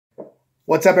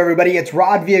What's up, everybody? It's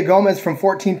Rod Villagomez from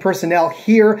 14 Personnel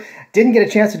here. Didn't get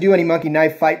a chance to do any Monkey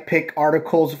Knife Fight pick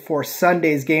articles for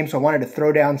Sunday's game, so I wanted to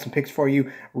throw down some picks for you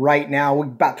right now.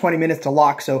 We've about 20 minutes to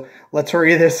lock, so let's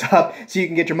hurry this up so you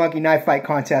can get your Monkey Knife Fight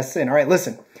contests in. All right,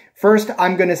 listen. First,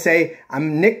 I'm going to say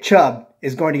Nick Chubb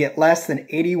is going to get less than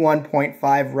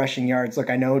 81.5 rushing yards. Look,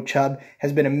 I know Chubb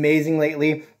has been amazing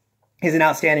lately. He's an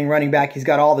outstanding running back. He's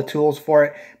got all the tools for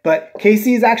it. But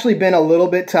KC's actually been a little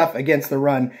bit tough against the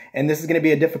run, and this is going to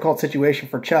be a difficult situation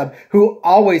for Chubb, who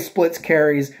always splits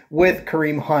carries with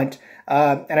Kareem Hunt.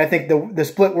 And I think the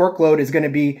split workload is going to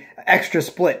be extra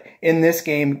split in this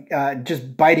game,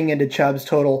 just biting into Chubb's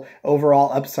total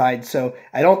overall upside. So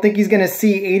I don't think he's going to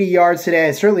see 80 yards today.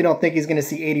 I certainly don't think he's going to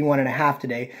see 81.5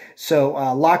 today. So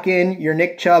lock in your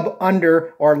Nick Chubb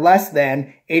under or less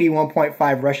than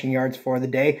 81.5 rushing yards for the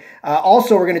day.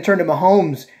 Also, we're going to turn to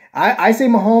Mahomes. I say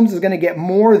Mahomes is going to get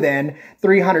more than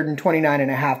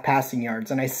 329.5 passing yards.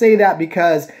 And I say that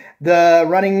because the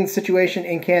running situation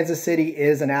in Kansas City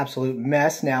is an absolute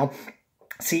mess now.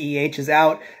 CEH is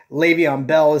out. Le'Veon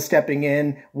Bell is stepping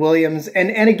in. Williams.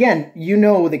 And again, you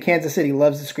know that Kansas City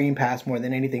loves the screen pass more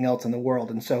than anything else in the world.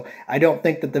 And so I don't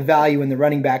think that the value in the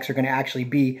running backs are going to actually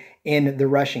be in the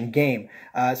rushing game.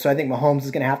 So I think Mahomes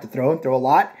is going to have to throw a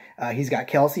lot. He's got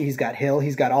Kelsey, he's got Hill,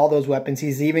 he's got all those weapons.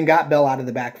 He's even got Bell out of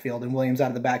the backfield and Williams out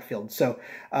of the backfield. So,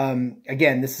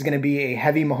 again, this is going to be a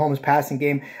heavy Mahomes passing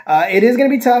game. It is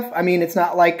going to be tough. I mean, it's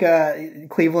not like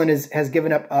Cleveland has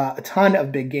given up a ton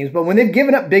of big games, but when they've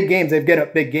given up big games, they've given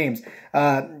up big games.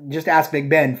 Just ask Big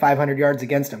Ben, 500 yards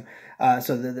against him.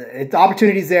 So the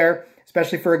opportunity's there,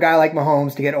 especially for a guy like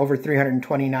Mahomes to get over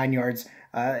 329 yards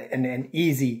in an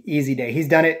easy day. He's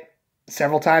done it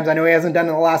several times. I know he hasn't done it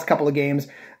in the last couple of games.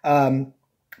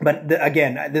 But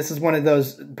again, this is one of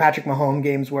those Patrick Mahomes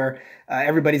games where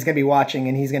everybody's going to be watching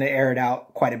and he's going to air it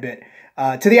out quite a bit.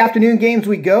 To the afternoon games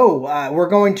we go. We're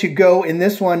going to go in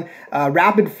this one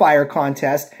rapid fire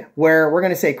contest where we're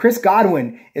going to say Chris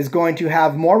Godwin is going to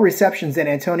have more receptions than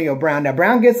Antonio Brown. Now,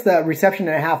 Brown gets the reception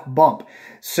and a half bump.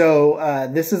 So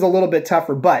this is a little bit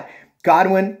tougher, but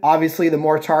Godwin, obviously the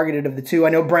more targeted of the two.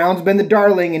 I know Brown's been the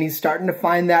darling and he's starting to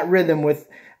find that rhythm with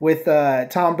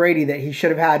Tom Brady that he should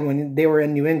have had when they were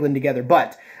in New England together.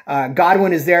 But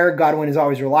Godwin is there. Godwin is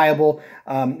always reliable.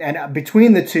 And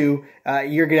between the two,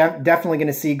 you're definitely going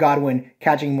to see Godwin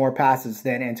catching more passes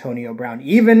than Antonio Brown,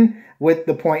 even with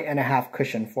the 1.5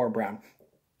 cushion for Brown.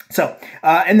 So,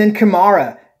 and then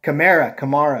Kamara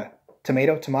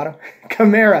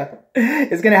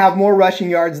is going to have more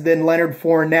rushing yards than Leonard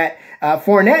Fournette.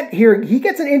 Fournette here, he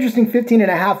gets an interesting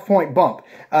 15.5 point bump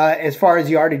as far as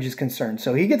yardage is concerned.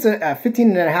 So he gets a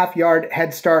 15.5 yard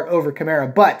head start over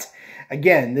Kamara. But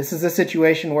again, this is a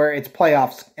situation where it's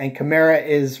playoffs and Kamara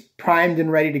is primed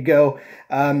and ready to go.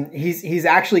 He's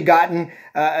actually gotten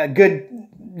a good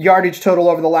yardage total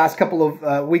over the last couple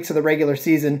of weeks of the regular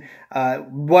season.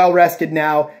 Well rested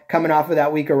now, coming off of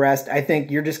that week of rest. I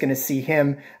think you're just going to see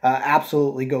him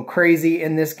absolutely go crazy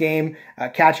in this game,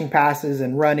 catching passes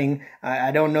and running.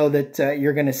 I don't know that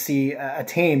you're going to see a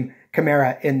tame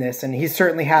Kamara in this, and he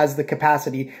certainly has the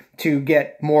capacity to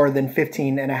get more than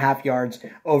 15.5 yards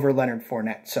over Leonard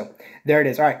Fournette. So there it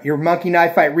is. All right, your Monkey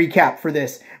Knife Fight recap for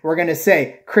this. We're going to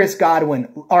say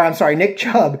Nick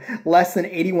Chubb, less than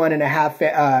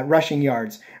 81.5 rushing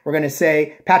yards. We're going to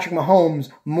say Patrick Mahomes,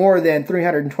 more than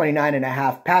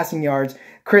 329.5 passing yards.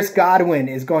 Chris Godwin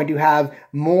is going to have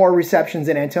more receptions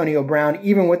than Antonio Brown,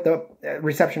 even with the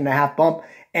reception and a half bump.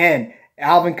 And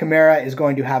Alvin Kamara is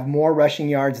going to have more rushing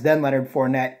yards than Leonard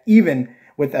Fournette, even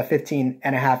with a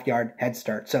 15.5 yard head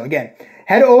start. So again,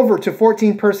 head over to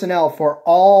 14 Personnel for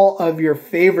all of your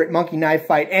favorite Monkey Knife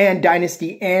Fight and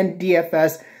Dynasty and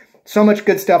DFS. So much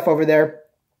good stuff over there,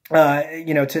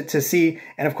 to see.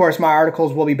 And of course, my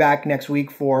articles will be back next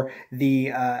week for the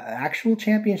actual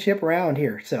championship round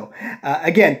here. So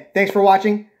again, thanks for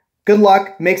watching. Good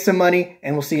luck, make some money,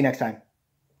 and we'll see you next time.